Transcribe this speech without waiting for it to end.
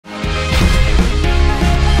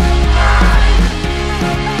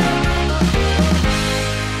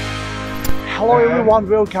Hello everyone,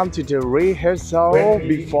 welcome to the rehearsal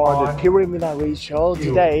before the preliminary show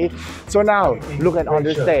today. So now, look at on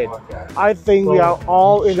the stage. I think we are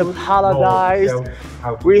all in the paradise.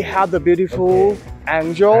 We have the beautiful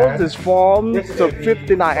angels, this form, so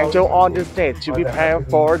 59 angels on the stage to prepare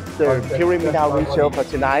for the preliminary show for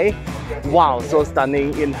tonight. Wow, so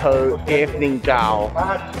stunning in her evening gown.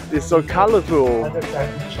 It's so colorful.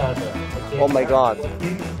 Oh my god.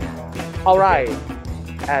 Alright.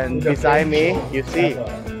 And beside me, you see.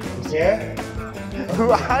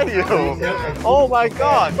 Who are you? Oh my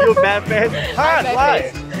god, you barefaced.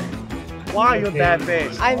 Why? Why you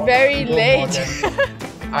barefaced? I'm very late.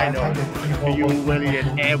 I know. You really did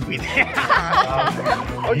everything.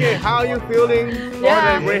 Okay, how are you feeling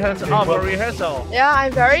for the rehearsal? Yeah,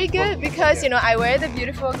 I'm very good because I wear the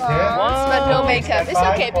beautiful gowns but no makeup. It's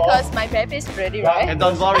okay because my baby is ready, right? And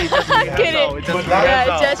don't worry, just rehearsal. It's just rehearsal.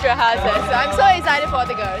 Yeah, just rehearsal. So I'm so excited for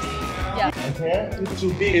the girls. Yeah.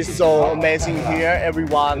 It's so amazing here,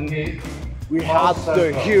 everyone. We have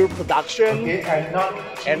the huge production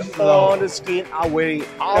and all the screen are very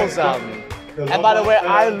awesome. And by the way,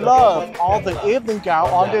 I love all the evening gown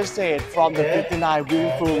on the stage from the 59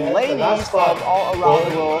 beautiful ladies from all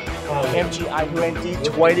around the world. MGI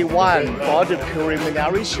 2021 for the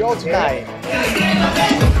preliminary show tonight.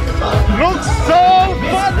 Looks so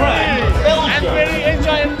funny! I'm very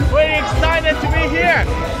enjoying, very excited to be here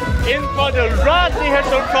in for the last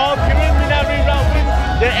rehearsal for preliminary round with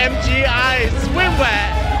the MGI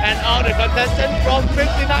swimwear and all the contestants from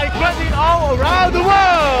 59 countries all around the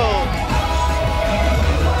world.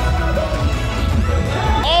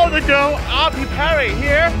 All the girls are preparing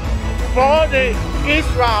here for the each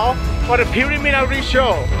round for the preliminary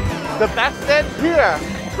show. The backstage here,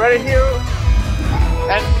 right here,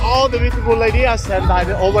 and all the beautiful ladies are standing by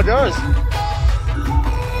the over there.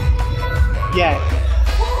 Yeah.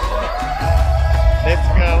 Let's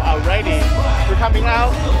go already. We're coming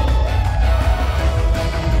out.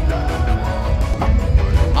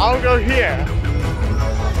 I'll go here.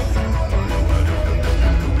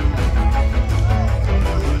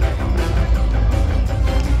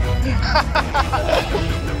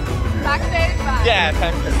 Backstage vibe. Yeah,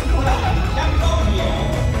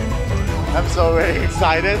 I'm so very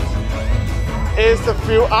excited. It's a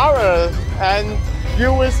few hours and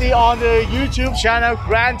you will see on the YouTube channel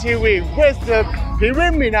Grand TV with the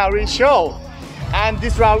preliminary show. And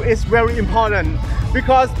this round is very important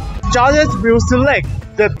because judges will select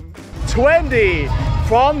the 20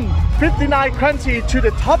 from 59 countries to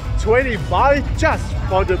the top 25 just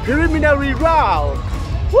for the preliminary round.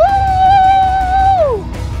 Woo!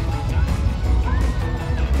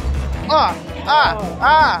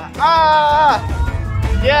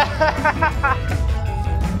 Yeah!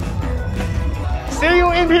 See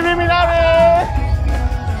you in preliminary!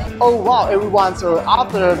 Oh wow, everyone, so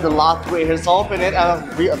after the last rehearsal finished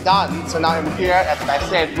and we are done, so now I'm here at the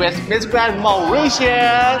backstage with Miss Grand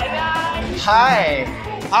Mauritius. Hi!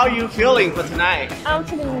 How are you feeling for tonight? I'm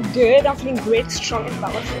feeling good, I'm feeling great, strong and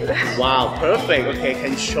powerful. Wow, perfect. Okay,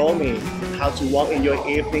 can you show me how to walk in your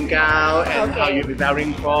evening gown and how you're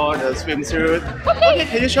preparing for the swimsuit? Okay,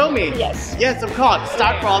 can you show me? Yes. Yes, of course.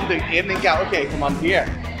 Start from the evening gown. Okay, come on here.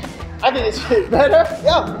 I think it's better.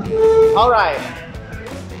 Yeah. Alright.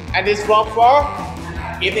 And this walk for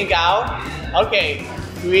evening gown. Okay.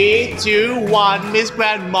 3, 2, 1, Miss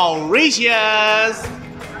Grand Mauritius.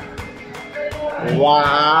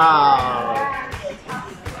 Wow.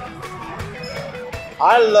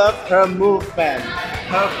 I love her movement.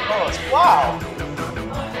 Her pose. Wow.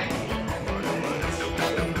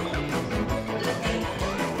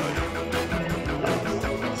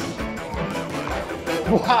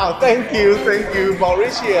 Wow, thank you,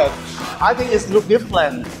 Mauritius. I think it looks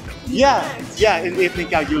different. Yeah, in evening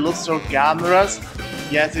gown you look so glamorous.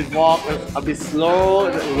 Yes, it walk a bit slow,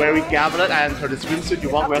 very glamorous, and for the swimsuit you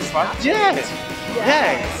walk very smart. Yes,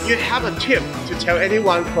 you have a tip to tell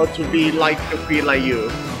anyone how to be like a queen like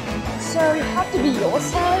you. So you have to be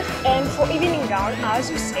yourself, and for evening gown, as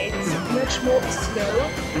you said, it's much more slow,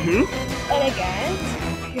 elegant.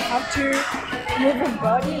 You have to move your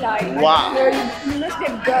body like you must be a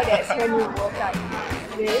goddess when you walk like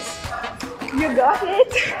this. You got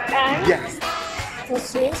it, and yes. For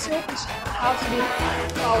swimsuit, you have to be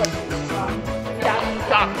powerful.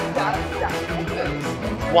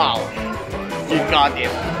 Wow, you got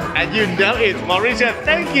it, and you know it, Mauritius.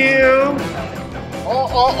 Thank you.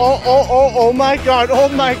 Oh my god, oh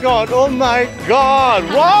my god, oh my god.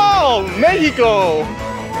 Wow, Mexico.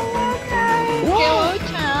 Wow.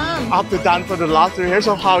 After done for the last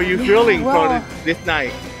rehearsal, how are you feeling for this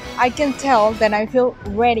night? I can tell that I feel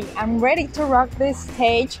ready. I'm ready to rock this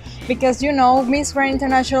stage because you know Miss Grand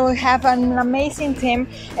International have an amazing team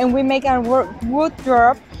and we make a good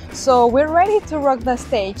job. So we're ready to rock the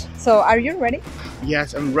stage. So are you ready?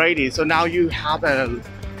 Yes, I'm ready. So now you have a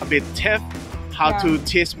bit tip how to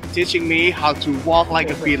teaching me how to walk like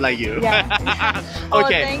a queen like you. Yeah. Okay. Oh,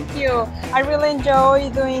 thank you. I really enjoy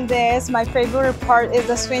doing this. My favorite part is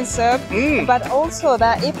the swimsuit, but also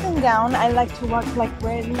the evening gown. I like to walk like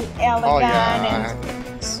really elegant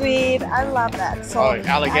and sweet. I love that. So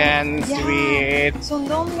elegant, sweet. So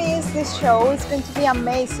don't miss this show. It's going to be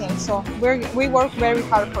amazing. So we work very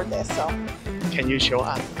hard for this. So can you show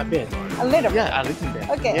us a bit? A little bit. Yeah, a little bit.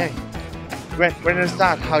 Okay. Yeah. When you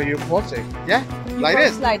start, how you posing? Yeah, like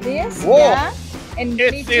this. Like this. Whoa. Yeah. And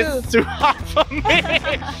It is too hard for me.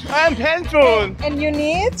 I'm painful. And you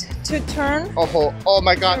need to turn. Oh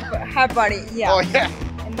my God. Her body. Yeah. Oh yeah.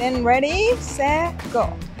 And then ready, set,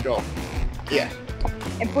 go. Go. Yeah.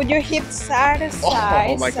 And put your hips side to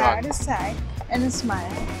side, my side God. to side, and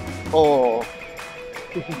smile. Oh.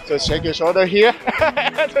 So shake your shoulder here.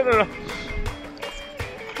 No.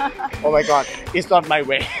 Oh my God, it's not my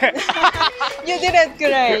way. You did it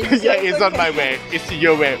great. Yeah, it's not my way. It's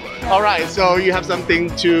your way. All right, so you have something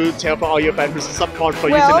to tell for all your fans who support for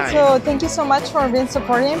you tonight. So thank you so much for being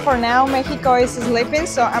supporting. For now, Mexico is sleeping,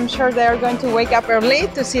 so I'm sure they are going to wake up early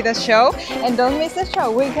to see the show. And don't miss the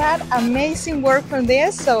show. We got amazing work from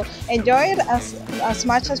this, so enjoy it as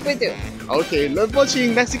much as we do. Okay, love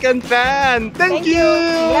watching Mexican fan. Thank you.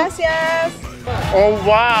 Gracias. Oh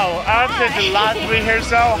wow! After the last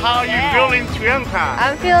rehearsal, how are you feeling, Trianka?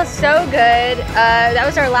 I feel so good. That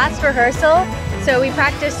was our last rehearsal. So we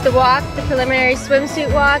practiced the walk, the preliminary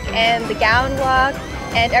swimsuit walk, and the gown walk,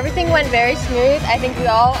 and everything went very smooth. I think we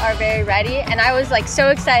all are very ready, and I was like so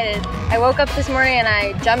excited. I woke up this morning and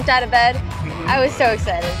I jumped out of bed. I was so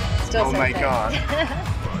excited. Still so excited. God!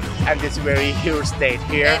 And it's very huge stage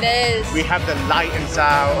here. It is. We have the light and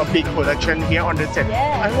sound, a big production here on the set.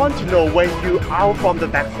 Yeah. I want to know when you out from the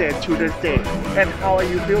backstage to the stage, and how are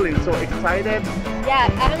you feeling? So excited?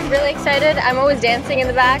 Yeah, I'm really excited. I'm always dancing in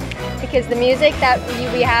the back because the music that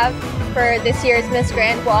we have for this year's Miss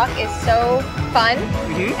Grand Walk is so fun.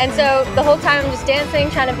 And so the whole time I'm just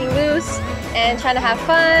dancing, trying to be loose and trying to have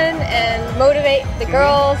fun and motivate the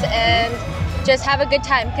girls and just have a good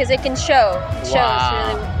time because it can show. It shows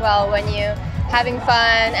really well when you're having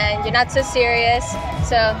fun and you're not so serious.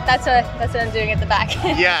 So that's what I'm doing at the back.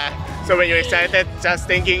 Yeah. So when you're excited, just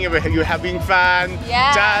thinking you're having fun.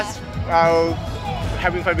 Yeah. Just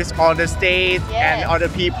having fun with all the stage and all the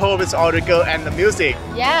people, with all the girls and the music.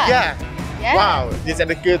 Yeah. Wow, this is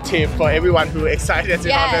a good tip for everyone who is excited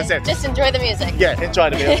about the set. Just enjoy the music. Yeah,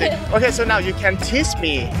 enjoy the music. Okay, so now you can teach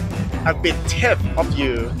me a bit tip of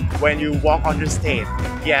you when you walk on the stage.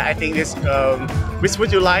 Yeah, I think this. Which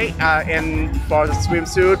would you like? And for the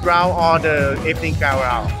swimsuit round or the evening gown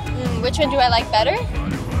round? Which one do I like better?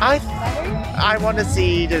 I want to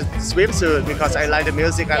see the swimsuit because I like the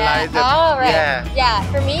music. I like the Yeah,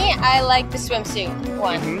 for me, I like the swimsuit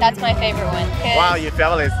one. That's my favorite one. Wow, you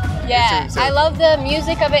felt it. Yeah, I love the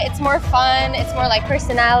music of it. It's more fun. It's more like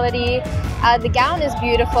personality. The gown is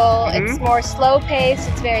beautiful. It's more slow paced.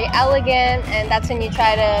 It's very elegant, and that's when you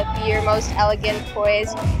try to be your most elegant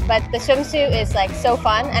poise. But the swimsuit is like so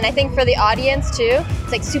fun, and I think for the audience too,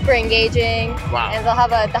 it's like super engaging. Wow. And they'll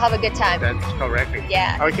have a good time. That's correct.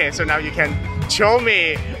 Yeah. Okay, so now you can show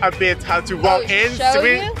me a bit how to walk in. Show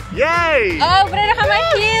you? Yay! Oh, but I don't have my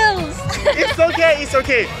heels. It's okay. It's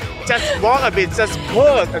okay. Just walk a bit, just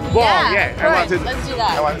push and walk. Yeah, I want to. Let's do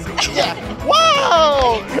that. I want to see. Yeah.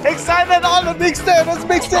 Wow! Excited on the big stage. Let's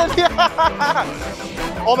big stage.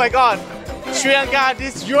 Oh my God, Sri Lanka,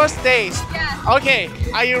 this is your stage. Yeah. Okay,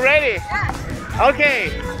 are you ready? Yeah.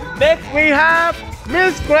 Okay. Next we have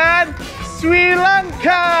Miss Grand Sri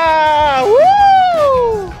Lanka.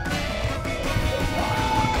 Woo!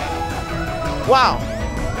 Wow.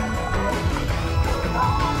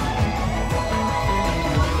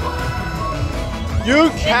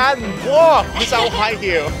 You can walk without high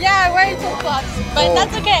heel. Yeah, I'm wearing flip-flops, but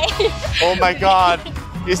that's okay. Oh my God,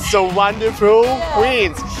 it's so wonderful,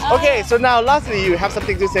 Queens. Okay, so now lastly, you have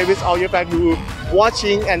something to say with all your fans who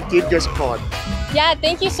watching and give your support. Yeah,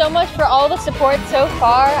 thank you so much for all the support so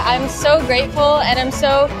far. I'm so grateful, and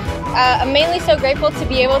I'm mainly so grateful to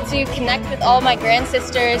be able to connect with all my grand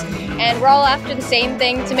sisters, and we're all after the same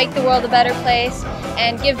thing, to make the world a better place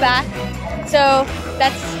and give back. So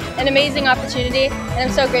that's an amazing opportunity, and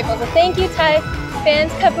I'm so grateful. So thank you, Thai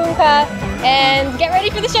fans, Kabunka, and get ready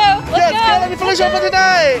for the show. Let's go! Get ready for the show for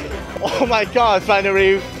tonight! Oh my God,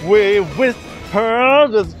 finally we with her,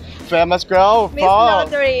 the famous girl Miss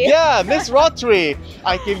Lottery. Yeah, Miss Lottery.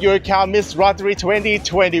 I give you a count, Miss Lottery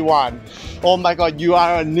 2021. Oh my God, you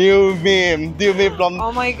are a new meme from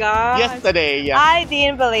Oh my God. yesterday. Yeah. I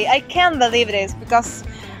can't believe this because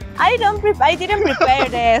I didn't prepare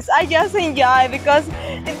this. I just enjoy because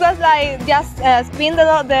it was like just spin the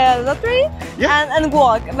lottery and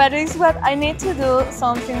walk. But it's what I need to do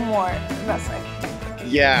something more. That's it.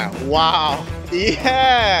 Yeah. Wow.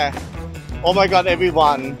 Yeah. Oh my God,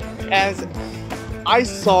 everyone. And I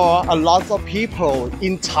saw a lot of people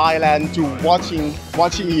in Thailand to watching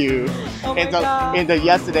you in the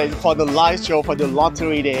yesterday for the live show for the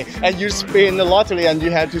lottery day, and you spin the lottery and you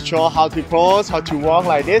had to show how to pose, how to walk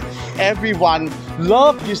like this. Everyone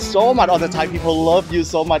loved you so much. All the Thai people love you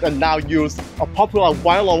so much, and now you're a popular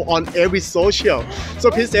viral on every social. So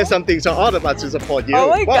please say something to all of us to support you. Oh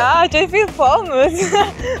my gosh, I feel famous.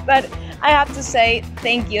 But I have to say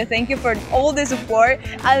thank you for all the support.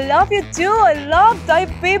 I love you too. I love Thai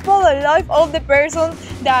people. I love all the persons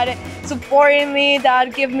that supporting me,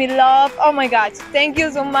 that give me love. Oh my gosh, thank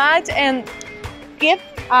you so much. And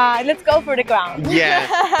let's go for the crown. Yeah.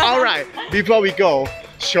 All right. Before we go,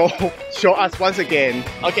 show us once again.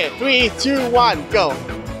 Okay, 3, 2, 1, go.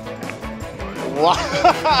 Wow.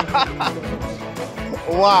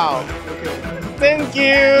 Wow. Thank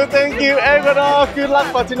you, Ecuador. Good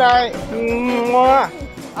luck for tonight.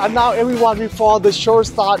 And now everyone, before the show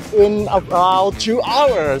starts in about 2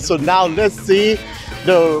 hours. So now let's see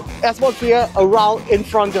the atmosphere around in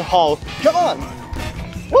front of the hall. Come on.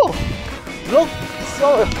 Whoa. Look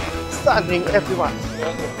so stunning, everyone.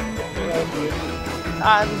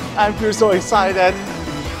 And I feel so excited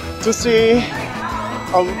to see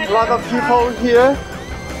a lot of people here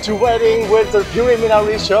to waiting with the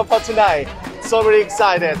preliminary show for tonight. So very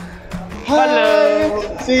excited. Hello.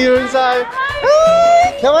 Hi. See you inside.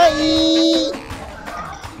 Hi. Kawaii.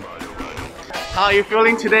 How are you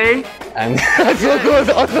feeling today? I'm so good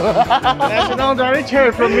also. National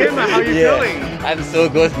Director from Myanmar, how are you feeling? I'm so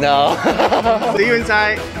good now. See you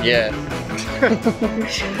inside. Yes.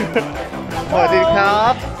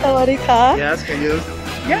 Sawadee krap. Yes, can you?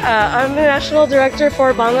 Yeah, I'm the National Director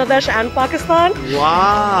for Bangladesh and Pakistan.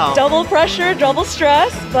 Wow. Double pressure, double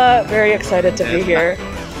stress, but very excited to be here.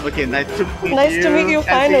 Okay, nice to meet you. Nice to meet you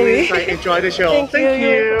finally. I enjoy the show. Thank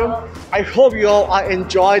you. I hope you all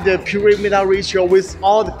enjoy the preliminary show with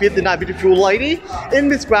all the 59 beautiful ladies in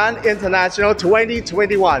Miss Grand International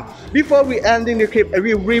 2021. Before we ending the clip, I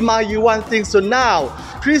will remind you one thing. So now,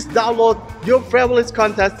 please download your favorite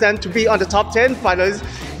contestant to be on the top 10 finalists.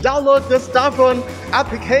 Download the Starphone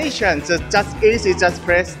application. It's just easy, just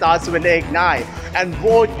press *789 and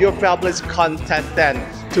vote your favorite contestant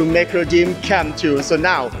to make your dream come true. So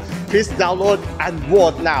now, please download and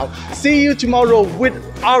vote now. See you tomorrow with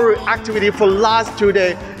our activity for last 2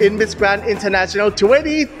 days in Miss Grand International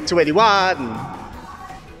 2021.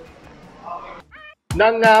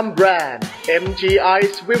 Nangam Brand, MGI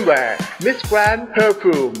Swimwear, Miss Grand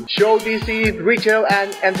Perfume, Show DC Retail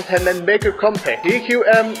and Entertainment Maker Complex,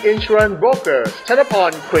 DQM Insurance Brokers,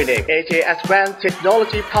 Telepon Clinic, AJ Advanced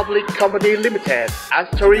Technology Public Company Limited,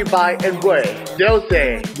 Astory by Enway,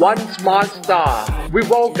 Delse, One Smart Star,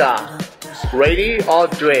 Vivoga, Ready or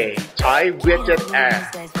Dre, Thai Vietjet Air,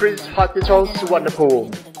 Prince Hospital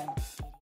Suvarnabhumi.